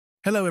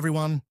Hello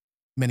everyone!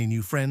 Many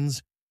new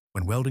friends,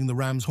 when welding the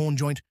ram's horn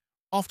joint,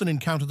 often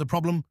encounter the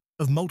problem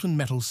of molten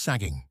metal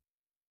sagging.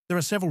 There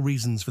are several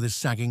reasons for this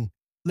sagging.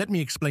 Let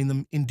me explain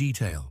them in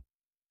detail.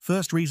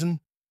 First reason,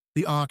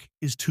 the arc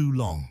is too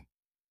long.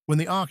 When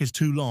the arc is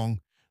too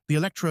long, the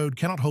electrode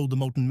cannot hold the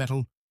molten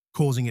metal,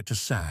 causing it to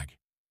sag.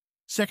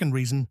 Second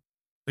reason,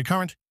 the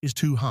current is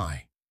too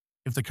high.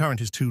 If the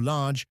current is too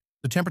large,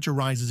 the temperature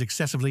rises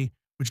excessively,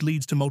 which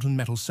leads to molten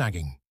metal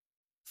sagging.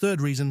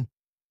 Third reason,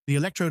 the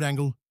electrode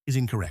angle is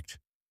incorrect.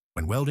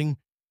 When welding,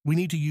 we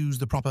need to use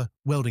the proper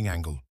welding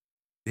angle.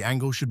 The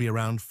angle should be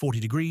around 40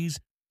 degrees,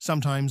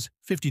 sometimes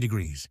 50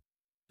 degrees.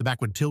 The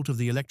backward tilt of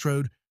the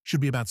electrode should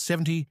be about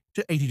 70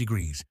 to 80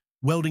 degrees,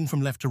 welding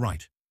from left to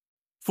right.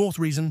 Fourth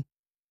reason,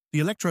 the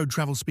electrode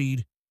travel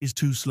speed is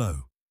too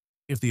slow.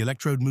 If the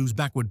electrode moves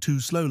backward too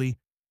slowly,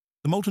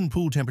 the molten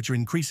pool temperature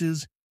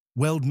increases,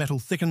 weld metal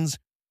thickens,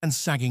 and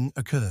sagging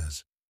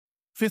occurs.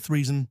 Fifth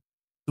reason,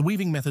 the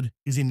weaving method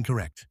is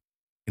incorrect.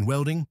 In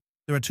welding,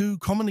 there are two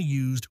commonly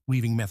used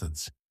weaving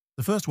methods.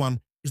 The first one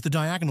is the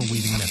diagonal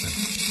weaving method.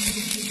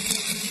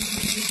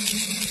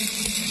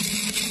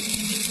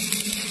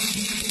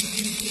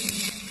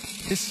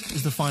 This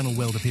is the final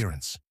weld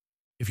appearance.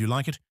 If you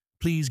like it,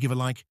 please give a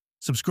like,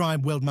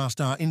 subscribe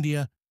Weldmaster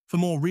India for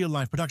more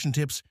real-life production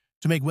tips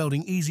to make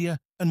welding easier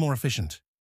and more efficient.